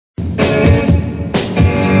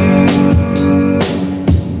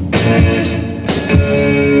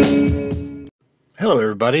Hello,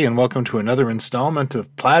 everybody, and welcome to another installment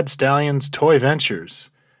of Plaid Stallion's Toy Ventures.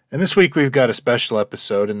 And this week we've got a special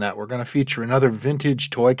episode in that we're going to feature another vintage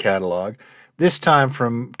toy catalog, this time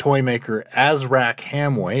from toy maker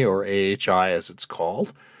Azrak-Hamway, or AHI as it's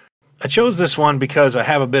called. I chose this one because I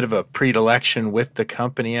have a bit of a predilection with the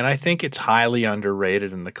company, and I think it's highly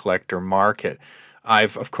underrated in the collector market.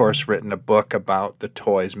 I've, of course, written a book about the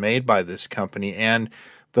toys made by this company, and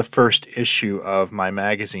the first issue of my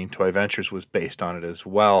magazine, Toy Ventures, was based on it as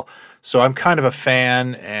well. So I'm kind of a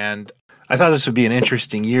fan, and I thought this would be an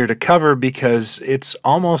interesting year to cover because it's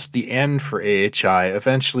almost the end for AHI.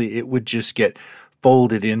 Eventually, it would just get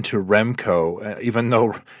folded into Remco. Even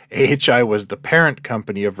though AHI was the parent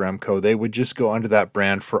company of Remco, they would just go under that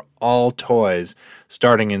brand for all toys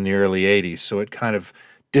starting in the early 80s. So it kind of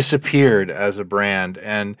disappeared as a brand.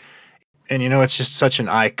 And you know, it's just such an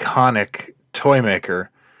iconic toy maker.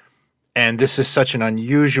 And this is such an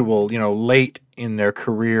unusual, late in their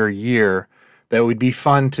career year that it would be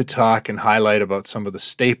fun to talk and highlight about some of the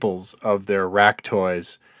staples of their rack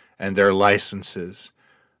toys and their licenses.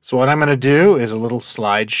 So what I'm going to do is a little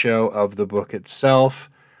slideshow of the book itself,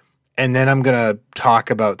 and then I'm going to talk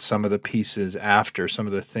about some of the pieces after, some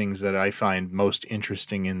of the things that I find most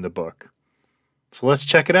interesting in the book. So let's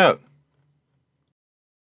check it out.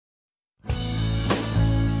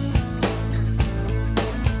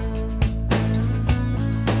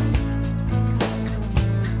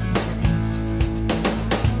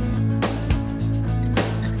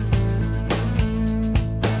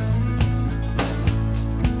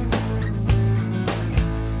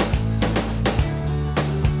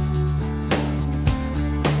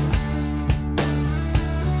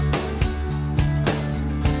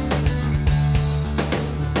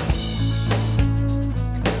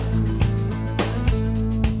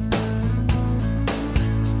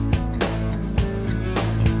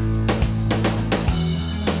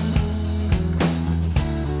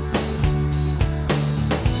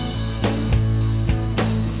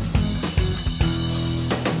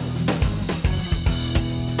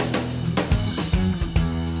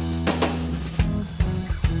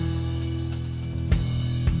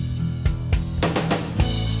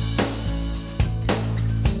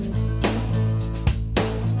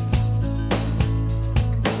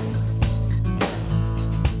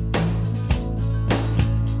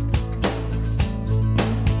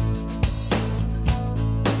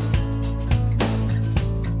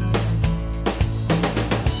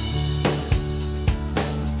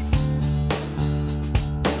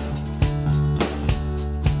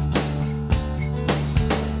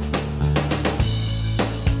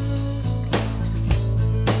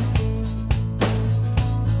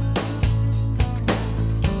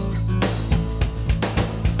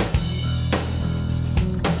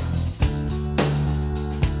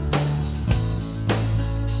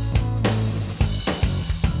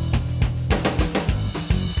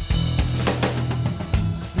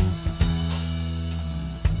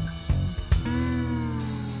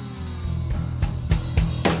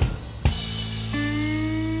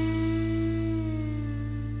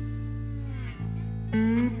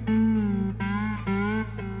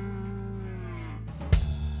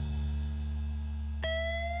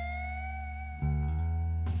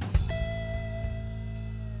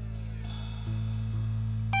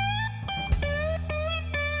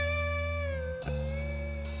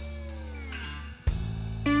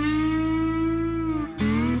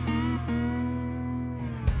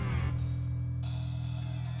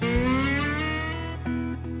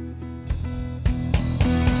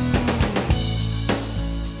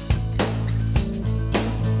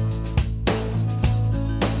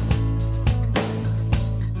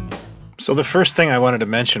 So the first thing I wanted to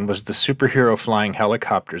mention was the superhero flying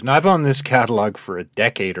helicopters. Now, I've owned this catalog for a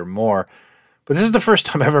decade or more, but this is the first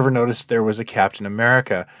time I've ever noticed there was a Captain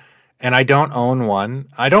America, and I don't own one.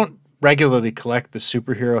 I don't regularly collect the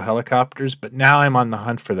superhero helicopters, but now I'm on the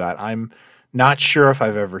hunt for that. I'm not sure if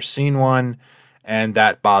I've ever seen one, and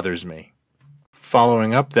that bothers me.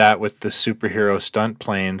 Following up that with the superhero stunt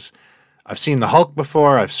planes, I've seen the Hulk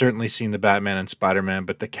before, I've certainly seen the Batman and Spider-Man,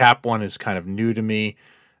 but the Cap one is kind of new to me.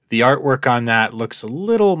 The artwork on that looks a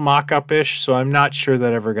little mock-up-ish, so I'm not sure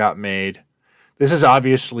that ever got made. This is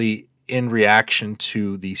obviously in reaction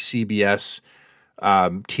to the CBS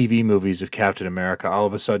TV movies of Captain America. All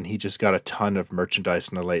of a sudden, he just got a ton of merchandise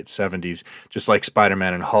in the late 70s, just like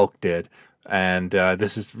Spider-Man and Hulk did. And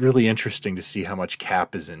this is really interesting to see how much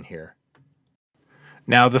Cap is in here.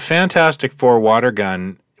 Now, the Fantastic Four water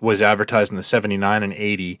gun was advertised in the 79 and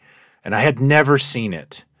 80, and I had never seen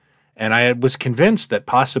it. And I was convinced that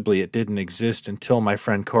possibly it didn't exist until my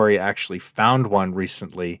friend Corey actually found one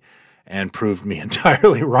recently and proved me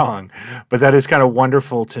entirely wrong. But that is kind of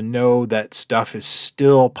wonderful to know that stuff is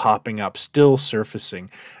still popping up, still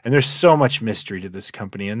surfacing. And there's so much mystery to this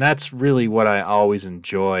company. And that's really what I always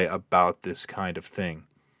enjoy about this kind of thing.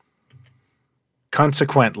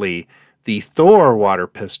 Consequently, the Thor water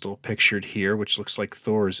pistol pictured here, which looks like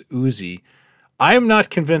Thor's Uzi, I am not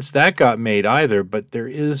convinced that got made either, but there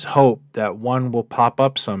is hope that one will pop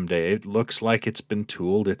up someday. It looks like it's been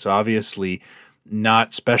tooled. It's obviously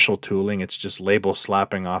not special tooling. It's just label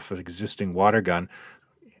slapping off an existing water gun.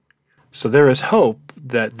 So there is hope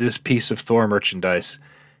that this piece of Thor merchandise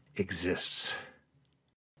exists.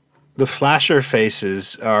 The Flasher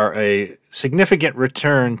faces are a significant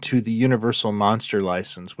return to the Universal Monster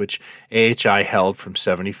license, which AHI held from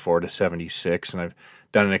 74 to 76, and I've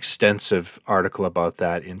done an extensive article about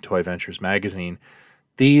that in Toy Ventures magazine.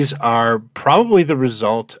 These are probably the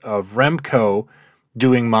result of Remco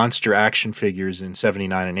doing monster action figures in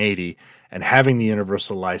 79 and 80 and having the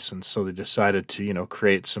Universal license, so they decided to,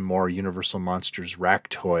 create some more Universal Monsters rack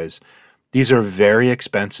toys. These are very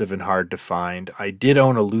expensive and hard to find. I did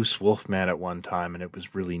own a loose Wolfman at one time, and it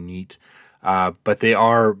was really neat. But they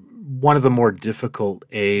are one of the more difficult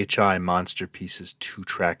AHI monster pieces to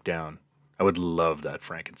track down. I would love that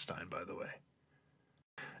Frankenstein, by the way.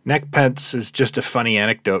 Neck pets is just a funny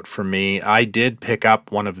anecdote for me. I did pick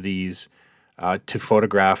up one of these to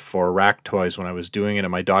photograph for rack toys when I was doing it,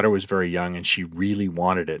 and my daughter was very young, and she really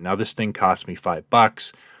wanted it. Now, this thing cost me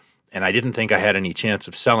 $5, and I didn't think I had any chance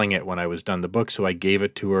of selling it when I was done the book, so I gave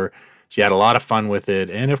it to her. She had a lot of fun with it,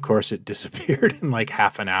 and of course, it disappeared in like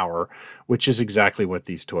half an hour, which is exactly what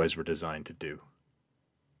these toys were designed to do.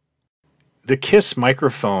 The Kiss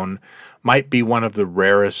microphone might be one of the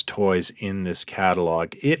rarest toys in this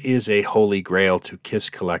catalog. It is a holy grail to Kiss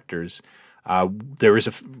collectors. There is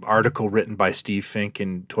an article written by Steve Fink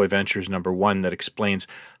in Toy Ventures #1 that explains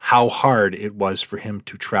how hard it was for him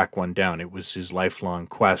to track one down. It was his lifelong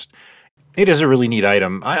quest. It is a really neat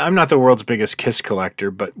item. I'm not the world's biggest Kiss collector,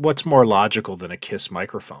 but what's more logical than a Kiss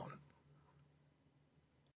microphone?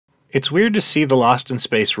 It's weird to see the Lost in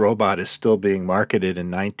Space robot is still being marketed in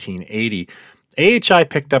 1980. AHI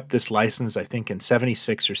picked up this license, I think, in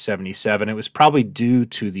 76 or 77. It was probably due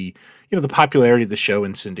to the popularity of the show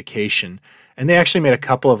in syndication. And they actually made a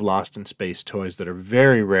couple of Lost in Space toys that are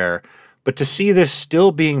very rare. But to see this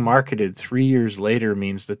still being marketed 3 years later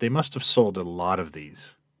means that they must have sold a lot of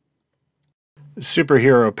these.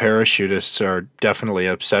 Superhero parachutists are definitely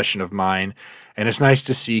an obsession of mine. And it's nice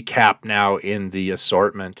to see Cap now in the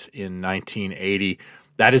assortment in 1980.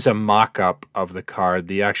 That is a mock-up of the card.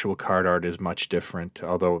 The actual card art is much different,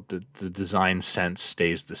 although the design sense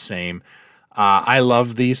stays the same. I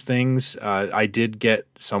love these things. I did get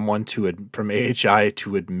someone from AHI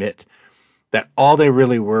to admit that all they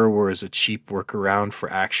really were was a cheap workaround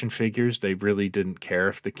for action figures. They really didn't care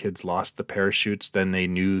if the kids lost the parachutes. Then they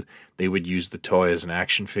knew they would use the toy as an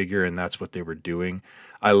action figure, and that's what they were doing.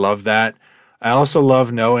 I love that. I also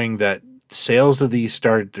love knowing that sales of these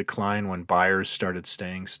started to decline when buyers started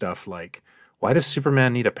saying stuff like, why does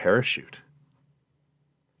Superman need a parachute?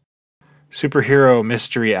 Superhero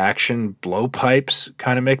mystery action blowpipes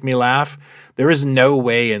kind of make me laugh. There is no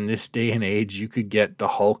way in this day and age you could get the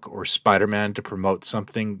Hulk or Spider-Man to promote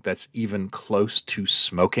something that's even close to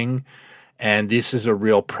smoking. And this is a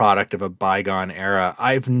real product of a bygone era.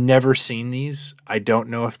 I've never seen these. I don't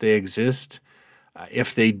know if they exist.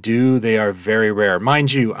 If they do, they are very rare.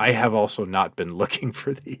 Mind you, I have also not been looking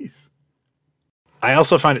for these. I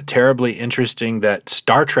also find it terribly interesting that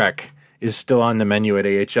Star Trek is still on the menu at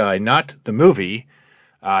AHI, not the movie.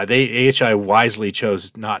 AHI wisely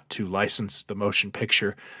chose not to license the motion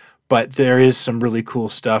picture, but there is some really cool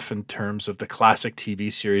stuff in terms of the classic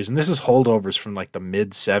TV series, and this is holdovers from like the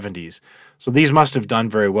mid-70s. So these must have done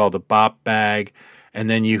very well. The Bop Bag, and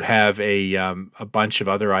then you have a bunch of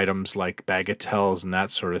other items like bagatelles and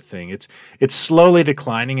that sort of thing. It's slowly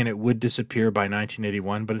declining, and it would disappear by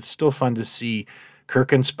 1981, but it's still fun to see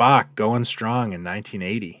Kirk and Spock going strong in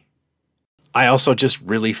 1980. I also just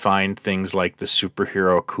really find things like the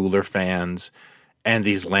superhero cooler fans and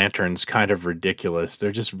these lanterns kind of ridiculous.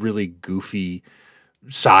 They're just really goofy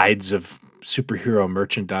sides of superhero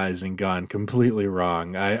merchandising gone completely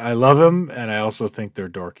wrong. I love them, and I also think they're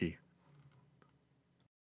dorky.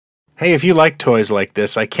 Hey, if you like toys like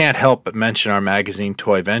this, I can't help but mention our magazine,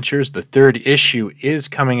 Toy Ventures. The 3rd issue is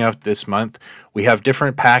coming out this month. We have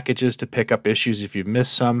different packages to pick up issues if you've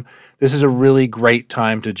missed some. This is a really great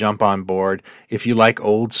time to jump on board if you like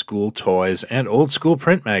old school toys and old school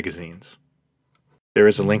print magazines. There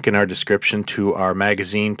is a link in our description to our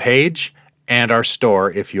magazine page and our store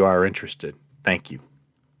if you are interested. Thank you.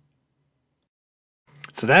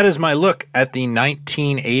 So that is my look at the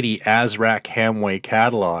 1980 Azrak-Hamway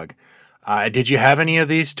catalog. Did you have any of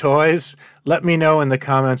these toys? Let me know in the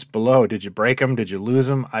comments below. Did you break them? Did you lose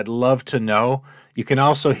them? I'd love to know. You can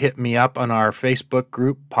also hit me up on our Facebook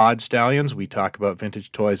group, Pod Stallions. We talk about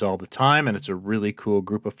vintage toys all the time, and it's a really cool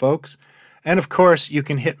group of folks. And of course, you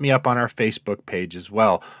can hit me up on our Facebook page as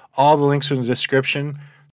well. All the links are in the description.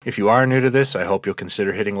 If you are new to this, I hope you'll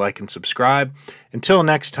consider hitting like and subscribe. Until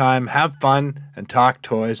next time, have fun and talk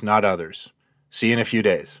toys, not others. See you in a few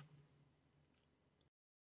days.